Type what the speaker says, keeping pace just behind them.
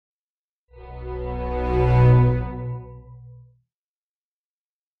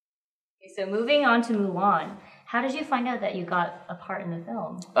So moving on to Mulan, how did you find out that you got a part in the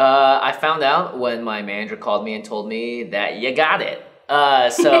film? I found out when my manager called me and told me that you got it.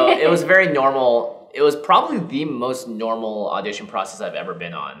 So it was very normal. It was probably the most normal audition process I've ever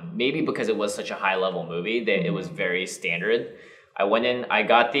been on. Maybe because it was such a high-level movie that it was very standard. I went in, I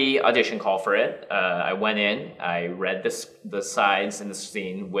got the audition call for it. I went in, I read the sides in the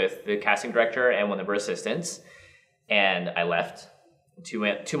scene with the casting director and one of her assistants, and I left.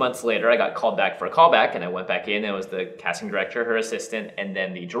 2 months later, I got called back for a callback, and I went back in, and it was the casting director, her assistant, and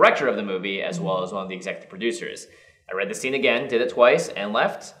then the director of the movie, as well as one of the executive producers. I read the scene again, did it twice, and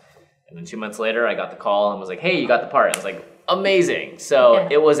left. And then 2 months later, I got the call and was like, hey, you got the part. I was like, amazing. So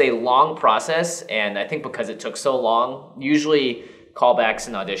it was a long process, and I think because it took so long, usually callbacks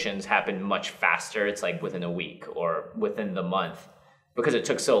and auditions happen much faster. It's like within a week or within the month. Because it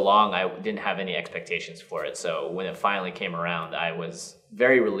took so long, I didn't have any expectations for it. So when it finally came around, I was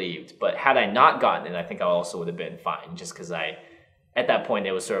very relieved. But had I not gotten it, I think I also would have been fine. Just because at that point,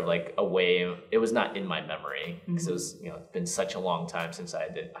 it was sort of like a way. It was not in my memory because it was, it's been such a long time since I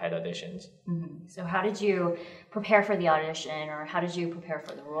had auditions. So how did you prepare for the audition, or how did you prepare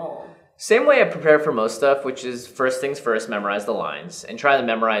for the role? Same way I prepare for most stuff, which is first things first, memorize the lines and try to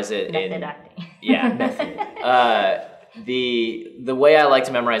memorize it Method acting. Yeah, method. The way I like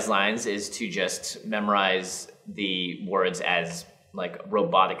to memorize lines is to just memorize the words as like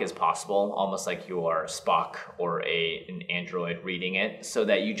robotic as possible, almost like you are Spock or an android reading it, so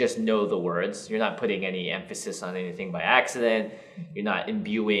that you just know the words. You're not putting any emphasis on anything by accident. You're not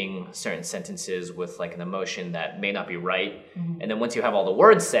imbuing certain sentences with like an emotion that may not be right. And then once you have all the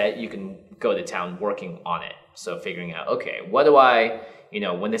words set, you can go to town working on it. So figuring out, okay, what do I,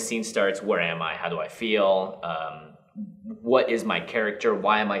 when the scene starts, where am I? How do I feel? What is my character?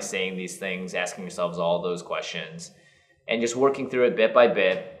 Why am I saying these things? Asking yourselves all those questions and just working through it bit by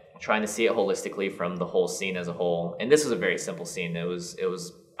bit, trying to see it holistically from the whole scene as a whole. And this was a very simple scene.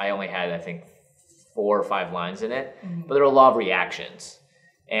 I only had, I think, 4 or 5 lines in it, but there were a lot of reactions.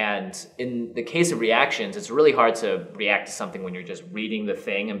 And in the case of reactions, it's really hard to react to something when you're just reading the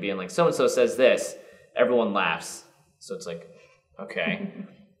thing and being like, so-and-so says this, everyone laughs. So it's like, okay.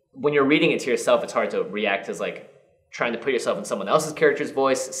 When you're reading it to yourself, it's hard to react as like, trying to put yourself in someone else's character's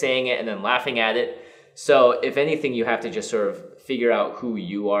voice, saying it, and then laughing at it. So if anything, you have to just sort of figure out who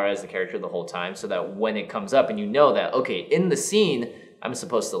you are as the character the whole time, so that when it comes up and you know that, okay, in the scene, I'm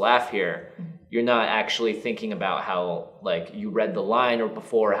supposed to laugh here, you're not actually thinking about how like you read the line or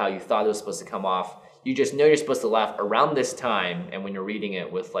before how you thought it was supposed to come off. You just know you're supposed to laugh around this time, and when you're reading it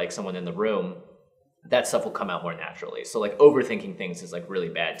with like someone in the room, that stuff will come out more naturally. So like overthinking things is like really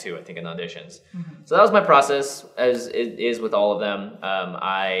bad too, I think, in auditions. So that was my process, as it is with all of them.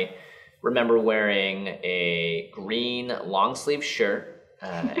 I remember wearing a green long sleeve shirt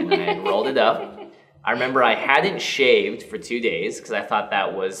and I rolled it up. I remember I hadn't shaved for 2 days because I thought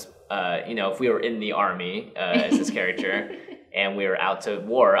that was, if we were in the army as this character and we were out to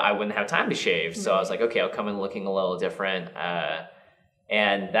war, I wouldn't have time to shave. So I was like, okay, I'll come in looking a little different.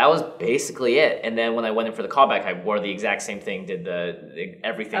 And that was basically it. And then when I went in for the callback, I wore the exact same thing, did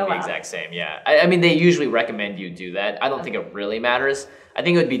everything the exact same. Yeah. I mean, they usually recommend you do that. I don't think it really matters. I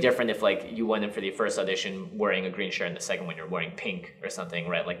think it would be different if like you went in for the first audition wearing a green shirt and the second one you're wearing pink or something,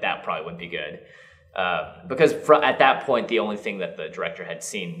 right? Like that probably wouldn't be good. Because at that point, the only thing that the director had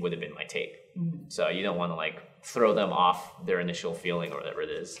seen would have been my tape. So you don't want to like throw them off their initial feeling or whatever it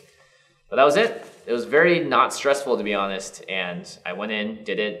is. But that was it. It was very not stressful, to be honest. And I went in,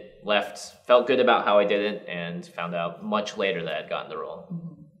 did it, left, felt good about how I did it, and found out much later that I'd gotten the role.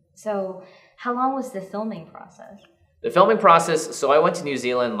 So how long was the filming process? The filming process, so I went to New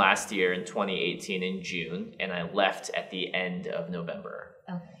Zealand last year in 2018 in June, and I left at the end of November.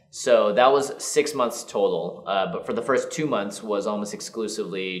 Okay. So that was 6 months total. But for the first 2 months was almost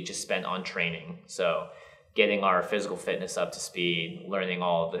exclusively just spent on training. So getting our physical fitness up to speed, learning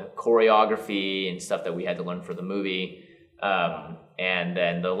all the choreography and stuff that we had to learn for the movie. And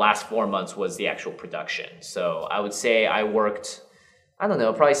then the last 4 months was the actual production. So I would say I worked, I don't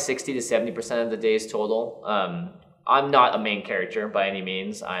know, probably 60 to 70% of the days total. I'm not a main character by any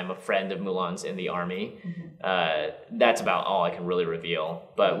means. I'm a friend of Mulan's in the army. That's about all I can really reveal.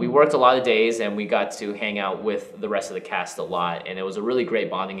 But we worked a lot of days and we got to hang out with the rest of the cast a lot. And it was a really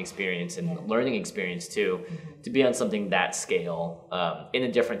great bonding experience and learning experience too, to be on something that scale, in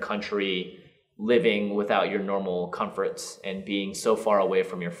a different country, living without your normal comforts and being so far away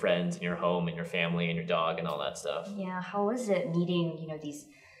from your friends and your home and your family and your dog and all that stuff. Yeah, how was it meeting, these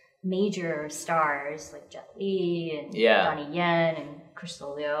major stars like Jet Li and Donnie Yen and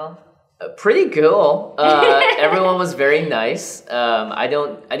Crystal Liu? Pretty cool. Everyone was very nice. I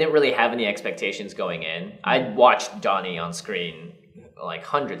didn't really have any expectations going in. I'd watched Donnie on screen like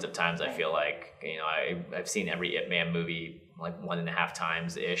hundreds of times. I feel like, you know, I've seen every Ip Man movie like 1.5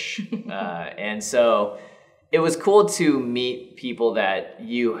 times ish, and so it was cool to meet people that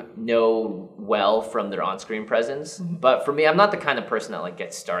you know well from their on-screen presence. But for me, I'm not the kind of person that like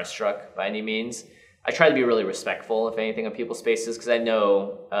gets starstruck by any means. I try to be really respectful, if anything, of people's spaces, because I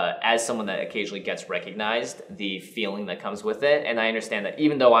know, as someone that occasionally gets recognized, the feeling that comes with it. And I understand that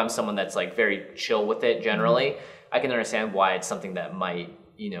even though I'm someone that's like very chill with it generally, I can understand why it's something that might,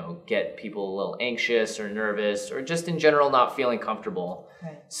 you know, get people a little anxious or nervous or just in general not feeling comfortable.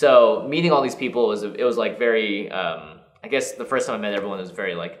 Right. So meeting all these people it was like very, I guess the first time I met everyone, it was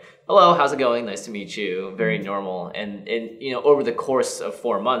very like, hello, how's it going? Nice to meet you. Very normal. And you know, over the course of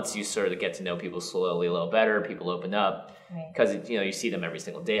 4 months, you sort of get to know people slowly a little better. People open up because, you know, you see them every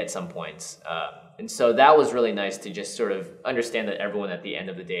single day at some points. And so that was really nice to just sort of understand that everyone at the end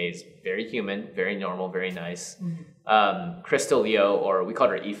of the day is very human, very normal, very nice. Crystal Leo, or we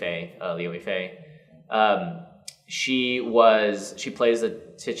called her Ife, Leo Ife. She plays the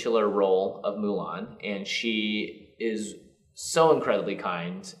titular role of Mulan, and she is so incredibly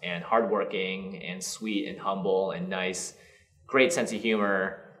kind and hardworking and sweet and humble and nice. Great sense of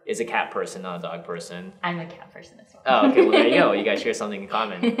humor. Is a cat person, not a dog person. I'm a cat person as well. Oh, okay. Well, there you go. You guys share something in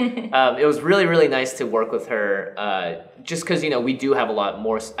common. It was really, really nice to work with her, just because, you know, we do have a lot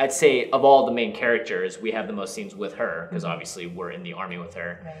more. I'd say of all the main characters, we have the most scenes with her because obviously we're in the army with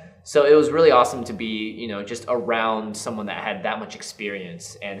her. Right. So it was really awesome to be, you know, just around someone that had that much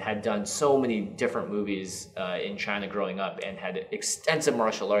experience and had done so many different movies in China growing up and had extensive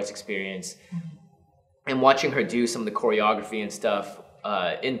martial arts experience. And watching her do some of the choreography and stuff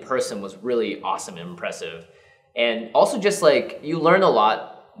in person was really awesome and impressive. And also just like you learn a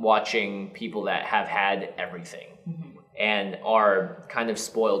lot watching people that have had everything and are kind of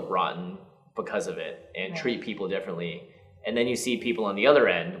spoiled rotten because of it and treat people differently. And then you see people on the other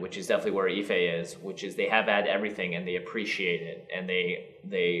end, which is definitely where Ife is, which is they have had everything and they appreciate it, and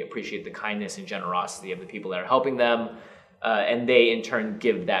they appreciate the kindness and generosity of the people that are helping them. And they in turn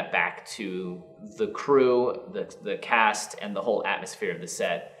give that back to the crew, the cast, and the whole atmosphere of the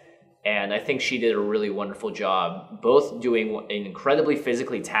set. And I think she did a really wonderful job, both doing an incredibly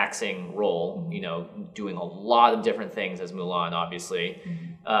physically taxing role, you know, doing a lot of different things as Mulan, obviously,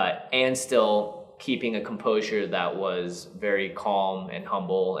 and still keeping a composure that was very calm and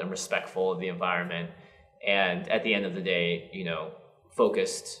humble and respectful of the environment. And at the end of the day, you know,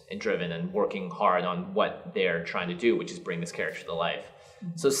 focused and driven and working hard on what they're trying to do, which is bring this character to life.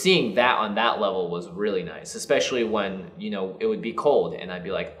 So seeing that on that level was really nice, especially when, you know, it would be cold and I'd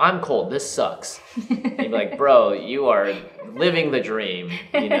be like, I'm cold, this sucks. And you'd be like, bro, you are living the dream,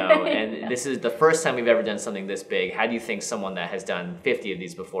 you know, and this is the first time we've ever done something this big. How do you think someone that has done 50 of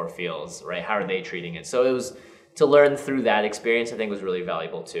these before feels, right? How are they treating it? So it was, to learn through that experience, I think was really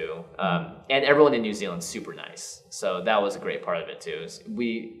valuable too. And everyone in New Zealand's super nice. So that was a great part of it too.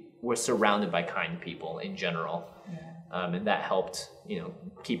 We were surrounded by kind people in general. And that helped, you know,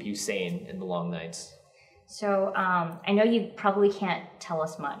 keep you sane in the long nights. So I know you probably can't tell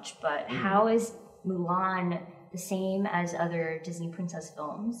us much, but how is Mulan the same as other Disney princess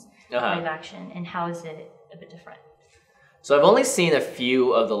films, live action, and how is it a bit different? So I've only seen a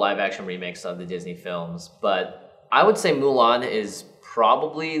few of the live action remakes of the Disney films, but I would say Mulan is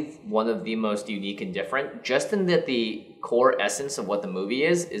probably one of the most unique and different, just in that the core essence of what the movie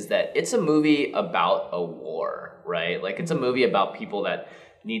is that it's a movie about a war, right? Like it's a movie about people that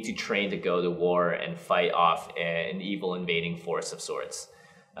need to train to go to war and fight off an evil invading force of sorts.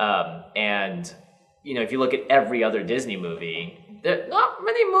 And, you know, if you look at every other Disney movie, not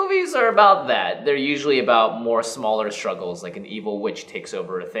many movies are about that. They're usually about more smaller struggles, like an evil witch takes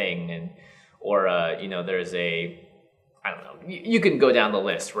over a thing, or you know, there's I don't know. You can go down the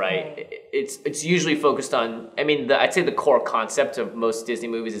list, right? It's usually focused on. I mean, I'd say the core concept of most Disney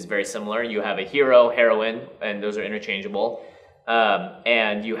movies is very similar. You have a hero, heroine, and those are interchangeable,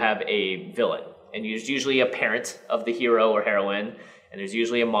 and you have a villain, and there's usually a parent of the hero or heroine. And there's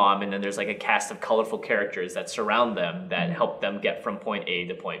usually a mom, and then there's like a cast of colorful characters that surround them that help them get from point A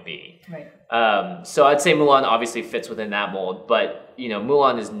to point B. Right. So I'd say Mulan obviously fits within that mold, but you know,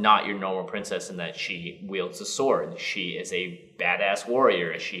 Mulan is not your normal princess in that she wields a sword. She is a badass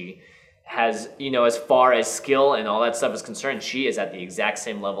warrior. She has, you know, as far as skill and all that stuff is concerned, she is at the exact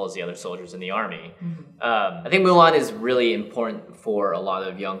same level as the other soldiers in the army. I think Mulan is really important for a lot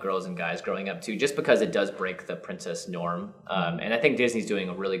of young girls and guys growing up too, just because it does break the princess norm. And I think Disney's doing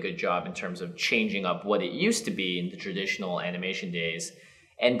a really good job in terms of changing up what it used to be in the traditional animation days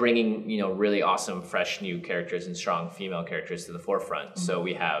and bringing, you know, really awesome, fresh new characters and strong female characters to the forefront. So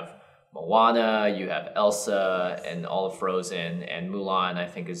we have Moana, you have Elsa, and all of Frozen, and Mulan, I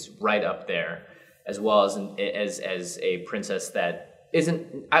think, is right up there, as well as a princess that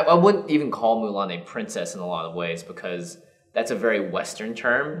isn't. I wouldn't even call Mulan a princess in a lot of ways, because that's a very Western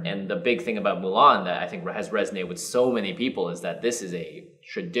term. And the big thing about Mulan that I think has resonated with so many people is that this is a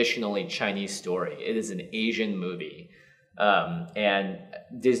traditionally Chinese story. It is an Asian movie. And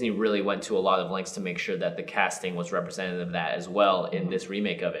Disney really went to a lot of lengths to make sure that the casting was representative of that as well in this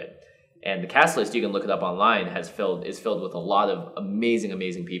remake of it. And the cast list, you can look it up online, is filled with a lot of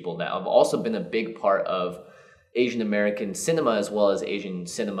amazing people that have also been a big part of Asian American cinema, as well as Asian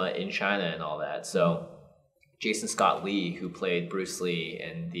cinema in China and all that. So Jason Scott Lee, who played Bruce Lee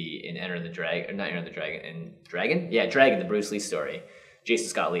in Dragon, the Bruce Lee story. Jason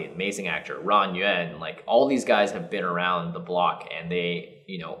Scott Lee, amazing actor. Ron Yuan, like, all these guys have been around the block, and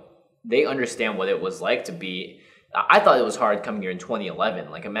they understand what it was like to be. I thought it was hard coming here in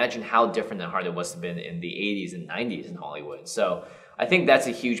 2011. Like, imagine how different and hard it must have been in the 80s and 90s in Hollywood. So I think that's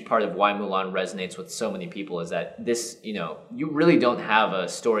a huge part of why Mulan resonates with so many people, is that this, you really don't have a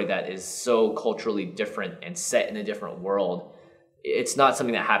story that is so culturally different and set in a different world. It's not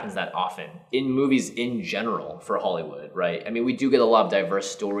something that happens that often in movies in general for Hollywood, right? I mean, we do get a lot of diverse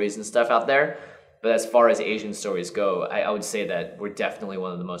stories and stuff out there, but as far as Asian stories go, I would say that we're definitely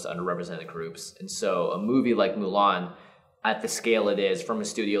one of the most underrepresented groups. And so a movie like Mulan, at the scale it is, from a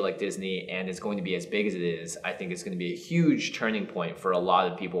studio like Disney, and it's going to be as big as it is, I think it's going to be a huge turning point for a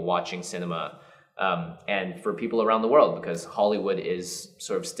lot of people watching cinema, and for people around the world, because Hollywood is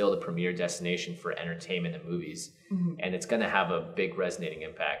sort of still the premier destination for entertainment and movies. And it's going to have a big resonating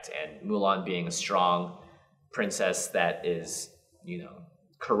impact. And Mulan, being a strong princess that is,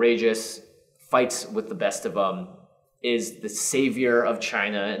 courageous, fights with the best of them, is the savior of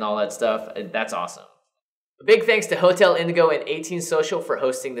China and all that stuff. That's awesome. A big thanks to Hotel Indigo and 18 Social for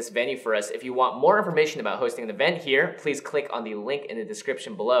hosting this venue for us. If you want more information about hosting an event here, please click on the link in the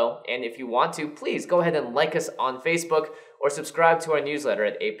description below. And if you want to, please go ahead and like us on Facebook or subscribe to our newsletter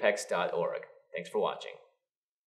at apex.org. Thanks for watching.